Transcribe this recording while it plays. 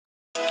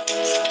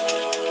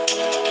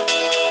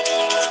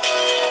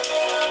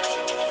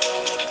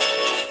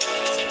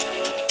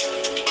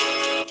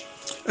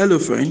Hello,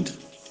 friend.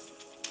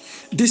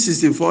 This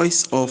is the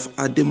voice of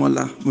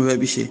Ademola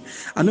Murebishe.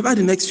 And over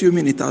the next few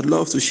minutes, I'd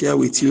love to share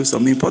with you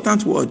some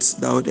important words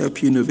that would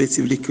help you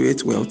innovatively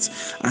create wealth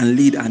and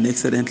lead an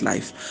excellent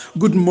life.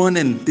 Good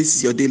morning. This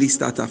is your daily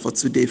starter for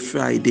today,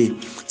 Friday,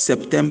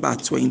 September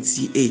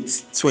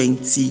 28,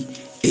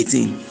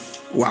 2018.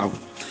 Wow.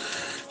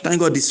 Thank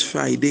God it's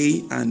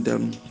Friday, and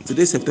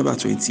today is September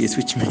 28th,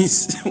 which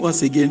means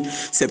once again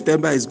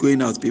September is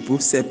going out, people.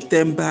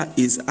 September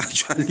is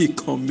actually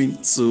coming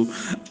to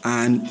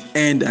an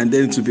end, and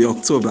then to be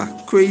October.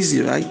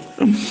 Crazy, right?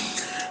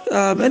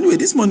 Anyway,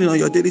 this morning on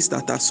your daily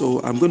starter, so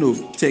I'm going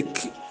to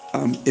take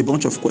a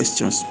bunch of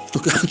questions.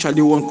 Okay,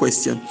 actually one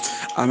question.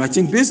 I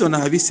think based on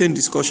our recent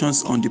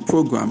discussions on the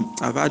program,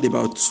 I've had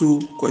about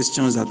 2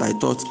 questions that I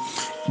thought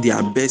they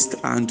are best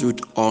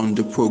handled on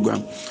the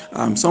program.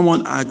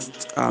 Someone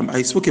asked,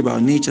 I spoke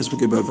about niche, I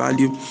spoke about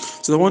value.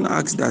 So someone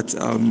asked that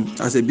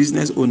as a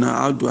business owner,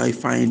 how do I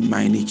find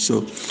my niche?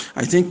 So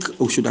I think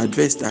we should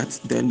address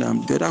that. Then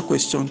the other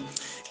question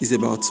is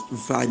about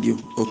value.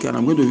 Okay, and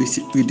I'm going to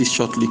read this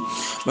shortly.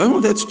 But I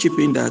wanted to chip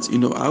in that,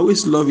 I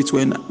always love it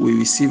when we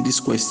receive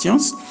these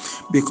questions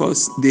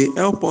because they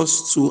help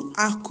us to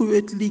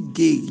accurately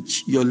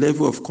gauge your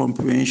level of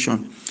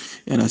comprehension.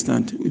 You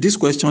understand? These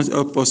questions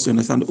help us to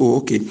understand,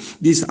 okay,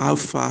 this is how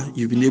far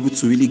you've been able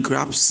to really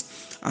grasp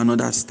and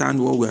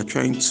understand what we are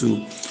trying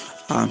to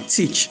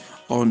teach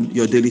on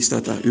your daily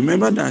starter.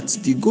 Remember that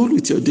the goal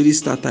with your daily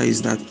starter is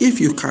that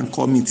if you can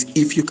commit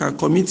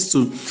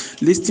to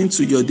listening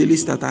to your daily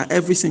starter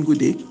every single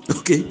day,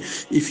 okay,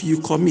 if you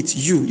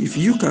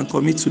can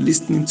commit to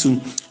listening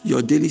to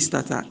your daily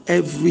starter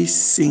every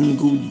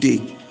single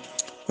day,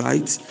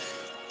 right?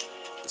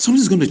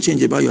 Something's going to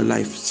change about your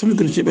life. Something's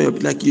going to change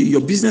about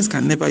your business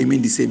can never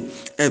remain the same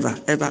ever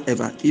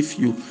if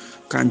you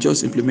can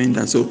just implement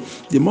that. So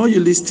the more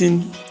you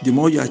listen, the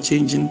more you are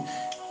changing.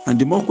 And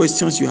the more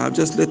questions you have,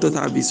 just let us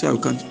have it so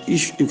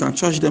you can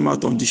charge them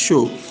out on the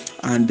show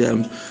and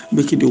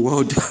making the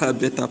world a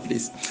better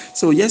place.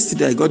 So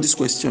yesterday I got this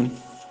question.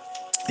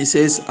 It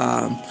says,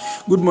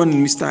 good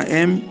morning, Mr.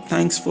 M.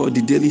 Thanks for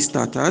the daily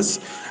starters.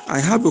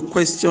 I have a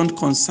question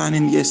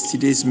concerning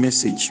yesterday's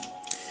message.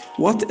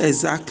 What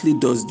exactly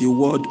does the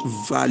word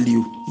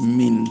value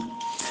mean?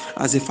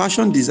 As a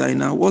fashion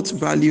designer, what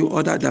value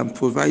other than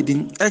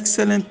providing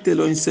excellent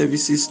tailoring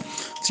services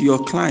to your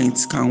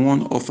clients can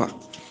one offer?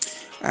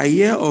 I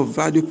hear of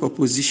value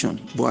proposition,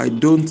 but I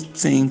don't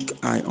think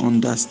I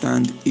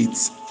understand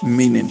its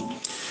meaning.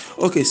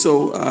 Okay,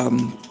 so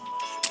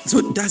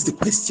that's the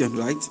question,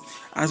 right?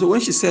 And so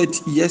when she said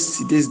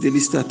yesterday's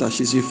daily starter,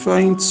 she's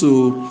referring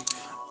to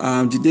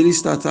the daily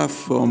starter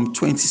from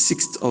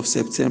 26th of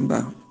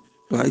September,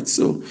 right?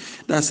 So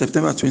that's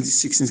September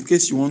 26th. In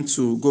case you want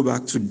to go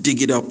back to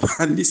dig it up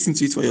and listen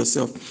to it for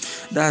yourself,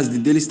 that's the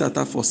daily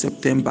starter for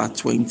September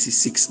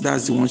 26th.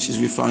 That's the one she's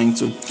referring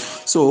to.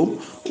 So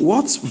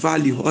what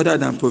value other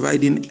than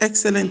providing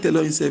excellent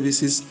tailoring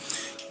services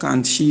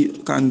can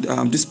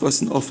this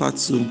person offer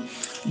to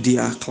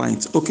their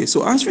clients? Okay,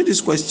 so answering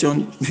this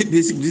question,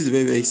 basically this is a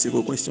very, very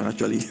simple question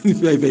actually.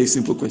 Very, very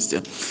simple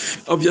question.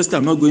 Obviously,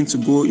 I'm not going to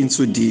go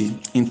into the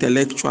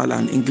intellectual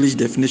and English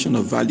definition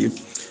of value,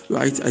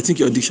 right? I think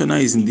your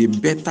dictionary is in the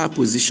better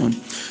position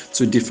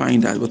to define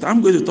that. But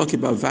I'm going to talk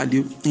about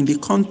value in the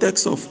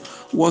context of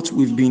what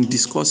we've been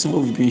discussing,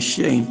 what we've been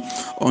sharing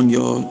on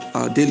your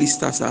daily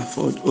starter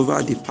for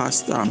over the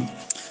past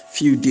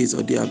few days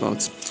or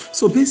thereabouts.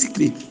 So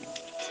basically,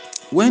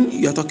 when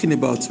you're talking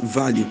about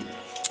value,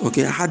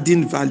 okay,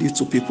 adding value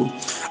to people,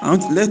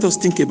 let us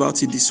think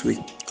about it this way.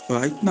 All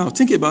right, now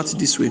think about it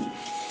this way.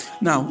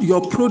 Now,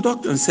 your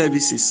product and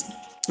services,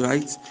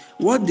 right,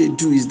 what they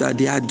do is that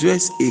they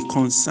address a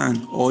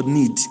concern or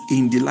need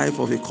in the life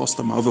of a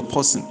customer, of a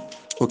person.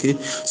 Okay,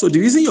 so the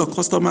reason your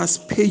customers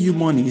pay you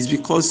money is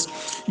because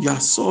you are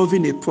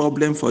solving a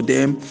problem for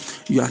them,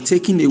 you are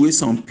taking away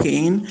some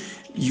pain,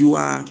 you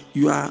are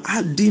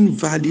adding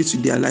value to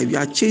their life, you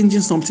are changing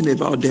something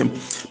about them.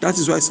 That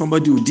is why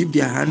somebody will dip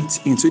their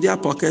hand into their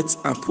pockets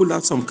and pull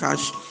out some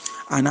cash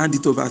and hand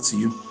it over to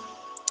you,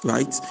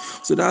 right?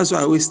 So that's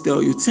why I always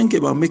tell you, think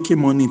about making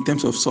money in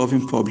terms of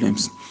solving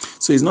problems.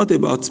 So it's not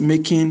about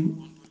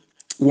making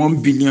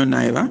 1 billion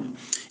naira.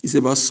 It's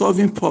about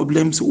solving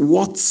problems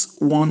worth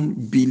 1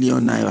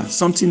 billion naira,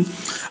 something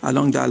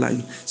along that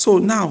line. So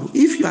now,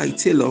 if you are a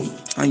tailor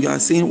and you are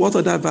saying, what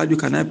other value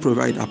can I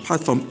provide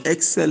apart from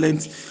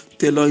excellent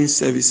tailoring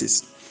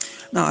services?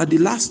 Now, at the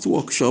last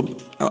workshop,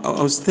 I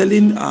was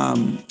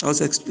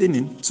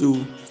explaining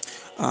to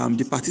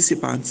the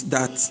participants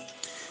that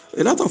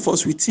a lot of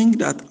us, we think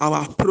that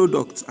our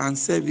product and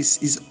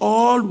service is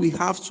all we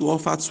have to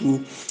offer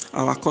to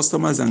our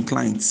customers and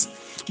clients.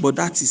 But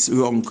that is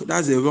wrong.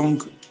 That's a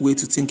wrong way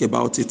to think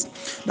about it.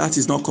 That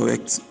is not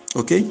correct.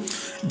 Okay?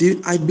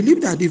 I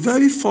believe that the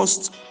very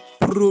first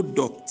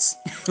product,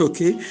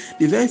 okay,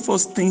 the very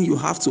first thing you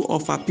have to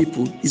offer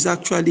people is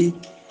actually,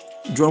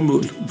 drum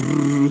roll,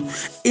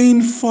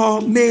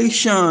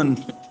 information.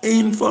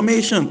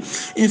 Information.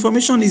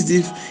 Information is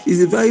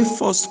the very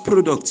first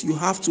product you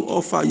have to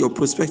offer your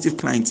prospective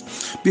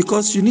clients,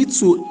 because you need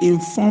to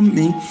inform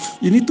me,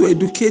 you need to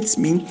educate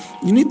me,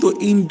 you need to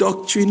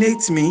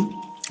indoctrinate me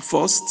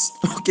first.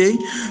 Okay,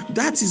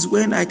 that is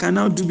when I can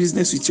now do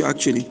business with you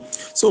actually.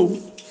 So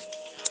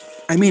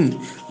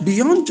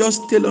beyond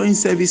just tailoring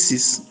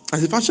services,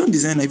 as a fashion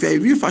designer, if you're a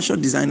real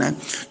fashion designer,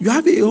 you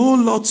have a whole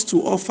lot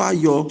to offer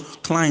your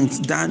clients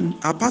than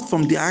apart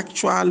from the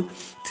actual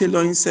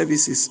tailoring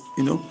services.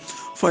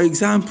 For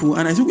example,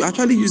 and I think we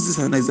actually use this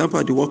as an example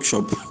at the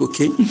workshop.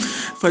 Okay,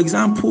 for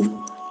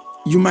example,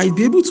 you might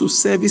be able to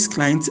service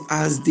clients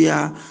as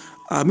their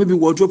maybe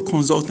wardrobe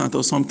consultant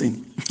or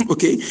something.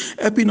 Okay,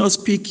 helping us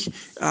pick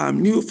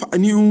new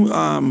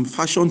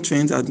fashion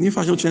trends. As new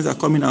fashion trends are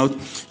coming out,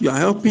 you are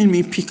helping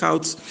me pick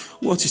out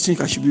what you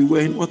think I should be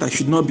wearing, what I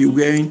should not be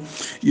wearing.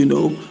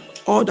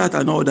 All that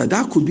and all that.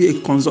 That could be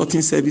a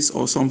consulting service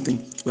or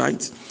something,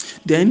 right?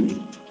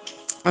 Then,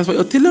 as for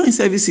your tailoring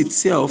service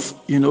itself,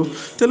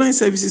 tailoring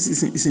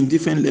services is in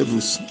different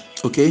levels.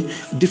 Okay,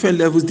 different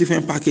levels,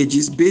 different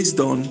packages based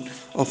on,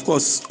 of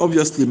course,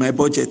 obviously my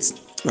budget,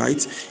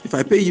 right? If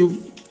I pay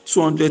you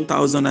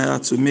 200,000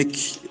 naira to make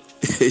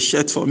a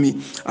shirt for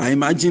me, I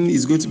imagine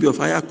it's going to be of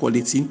higher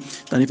quality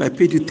than if I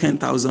paid you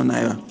 10,000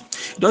 naira.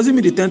 It doesn't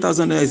mean the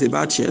 10,000 naira is a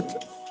bad shirt.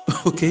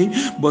 Okay,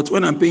 but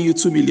when I'm paying you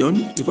 2 million,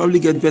 you probably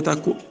get better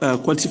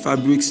quality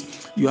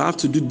fabrics. You have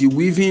to do the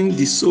weaving,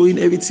 the sewing,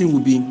 everything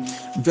will be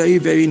very,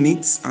 very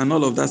neat and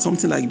all of that,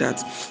 something like that.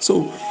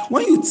 So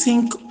when you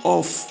think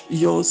of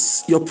your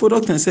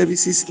product and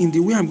services in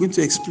the way I'm going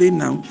to explain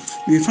now,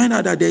 you will find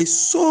out that there is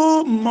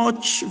so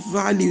much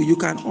value you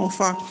can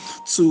offer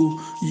to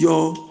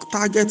your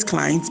target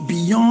clients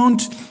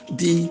beyond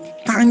the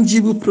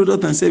tangible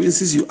product and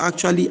services you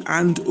actually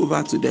hand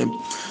over to them.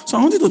 So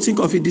I want you to think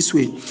of it this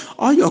way: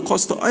 all your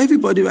customers,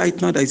 everybody right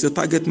now that is your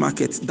target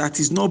market that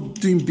is not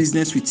doing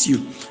business with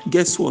you,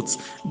 guess what?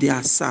 They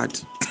are sad.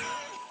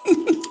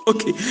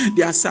 Okay,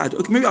 they are sad.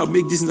 Okay, maybe I'll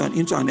make this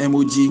into an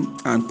emoji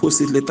and post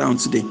it later on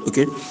today.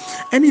 Okay,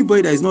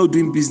 anybody that is not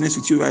doing business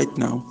with you right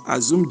now,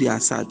 assume they are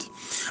sad.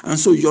 And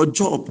so your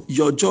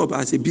job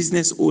as a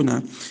business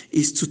owner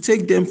is to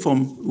take them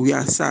from we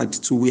are sad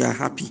to we are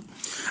happy.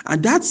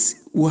 And that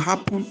will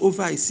happen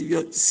over a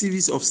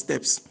series of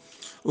steps.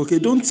 Okay,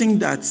 don't think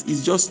that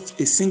it's just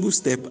a single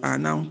step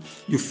and now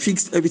you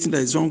fixed everything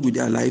that is wrong with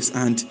their lives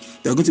and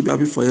they're going to be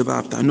happy forever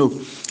after. No,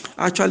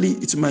 actually,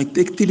 it might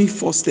take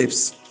 3-4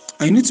 steps.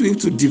 And you need to be able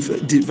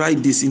to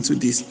divide this into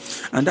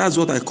this. And that's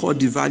what I call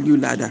the value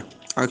ladder,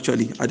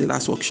 actually, at the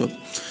last workshop.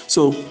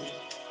 So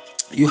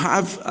you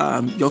have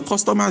your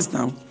customers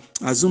now,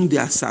 assume they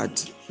are sad,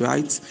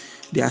 right?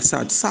 They are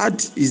sad.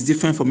 Sad is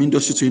different from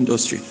industry to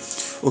industry.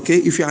 Okay,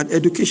 if you're an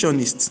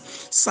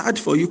educationist, sad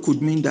for you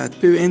could mean that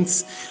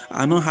parents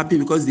are not happy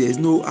because there is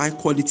no high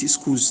quality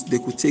schools they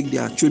could take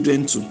their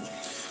children to.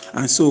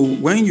 And so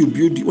when you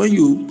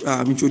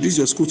introduce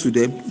your school to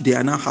them, they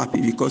are now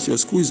happy because your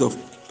school is of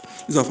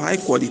high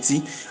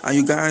quality, and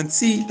you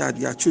guarantee that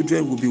their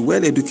children will be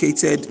well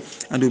educated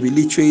and they'll be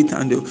literate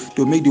and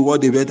they'll make the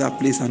world a better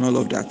place and all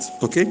of that.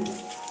 Okay.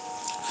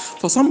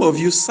 For some of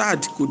you,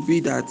 sad could be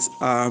that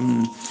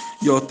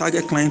your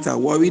target clients are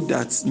worried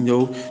that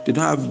they don't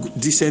have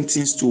decent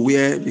things to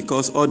wear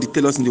because all the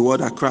tailors in the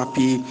world are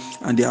crappy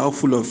and they are all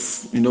full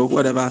of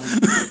whatever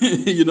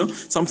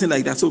something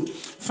like that. So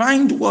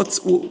find what,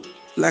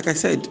 like I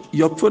said,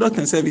 your product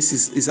and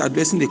services is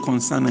addressing the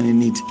concern and the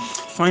need.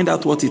 Find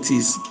out what it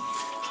is.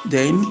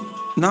 Then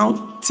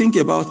now think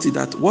about it,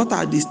 that what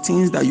are these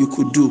things that you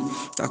could do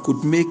that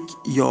could make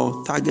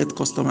your target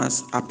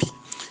customers happy.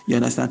 You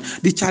understand?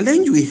 The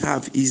challenge we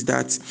have is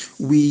that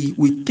we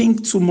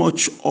think too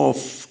much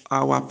of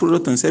our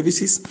product and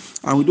services,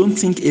 and we don't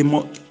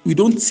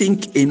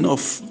think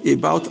enough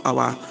about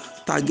our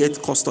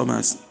target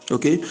customers.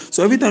 Okay,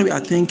 so every time we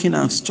are thinking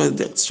and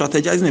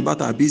strategizing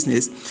about our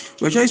business,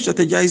 we're just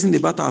strategizing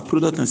about our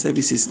product and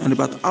services and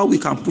about how we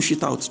can push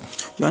it out.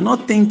 We are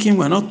not thinking,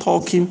 we're not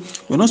talking,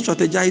 we're not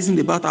strategizing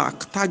about our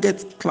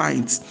target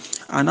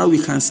clients and how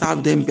we can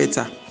serve them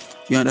better.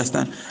 You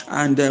understand?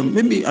 And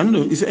maybe, I don't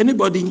know, if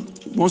anybody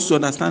wants to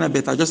understand it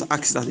better, just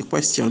ask it as a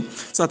question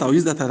so that I'll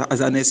use that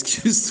as an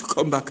excuse to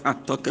come back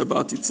and talk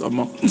about it some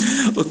more.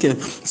 Okay,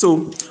 so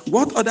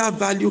what other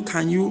value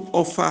can you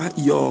offer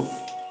your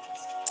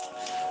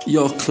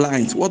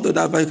client? What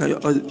other value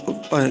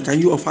can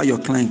you offer your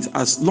client?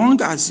 As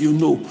long as you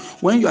know,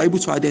 when you are able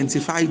to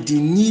identify the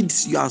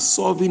needs you are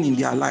solving in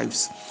their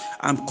lives,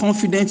 I'm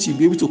confident you'll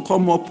be able to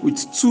come up with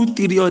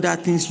 2-3 other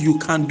things you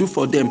can do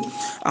for them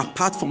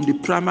apart from the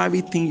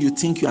primary thing you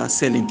think you are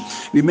selling.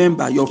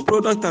 Remember, your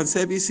product and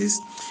services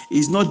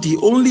is not the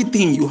only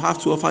thing you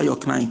have to offer your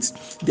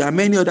clients. There are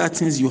many other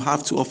things you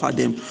have to offer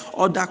them,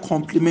 other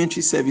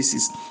complementary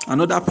services,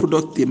 another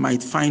product they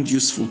might find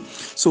useful.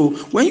 So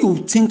when you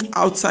think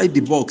outside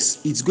the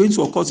box, it's going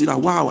to occur to you that,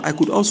 wow, I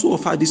could also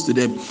offer this to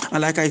them. And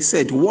like I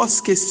said,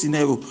 worst case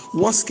scenario,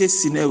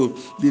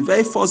 the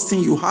very first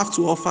thing you have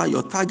to offer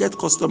your target satisfied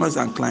customers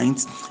and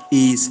clients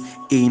is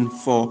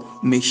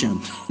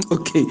information.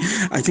 Okay,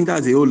 I think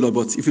that's a whole lot,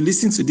 but if you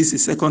listen to this a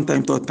second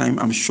time, third time,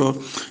 I'm sure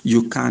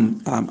you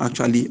can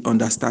actually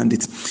understand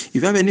it. If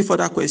you have any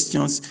further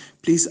questions,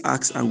 please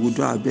ask and we'll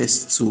do our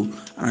best to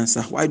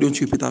answer. Why don't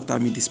you repeat after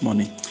me this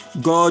morning?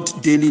 God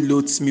daily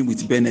loads me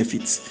with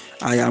benefits.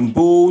 I am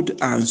bold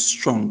and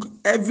strong.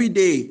 Every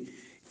day,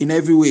 in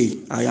every way,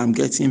 I am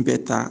getting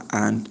better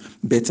and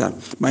better.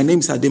 My name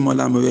is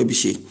Ademola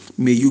Morebise.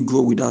 May you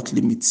grow without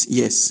limits.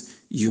 Yes,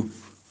 you.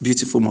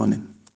 Beautiful morning.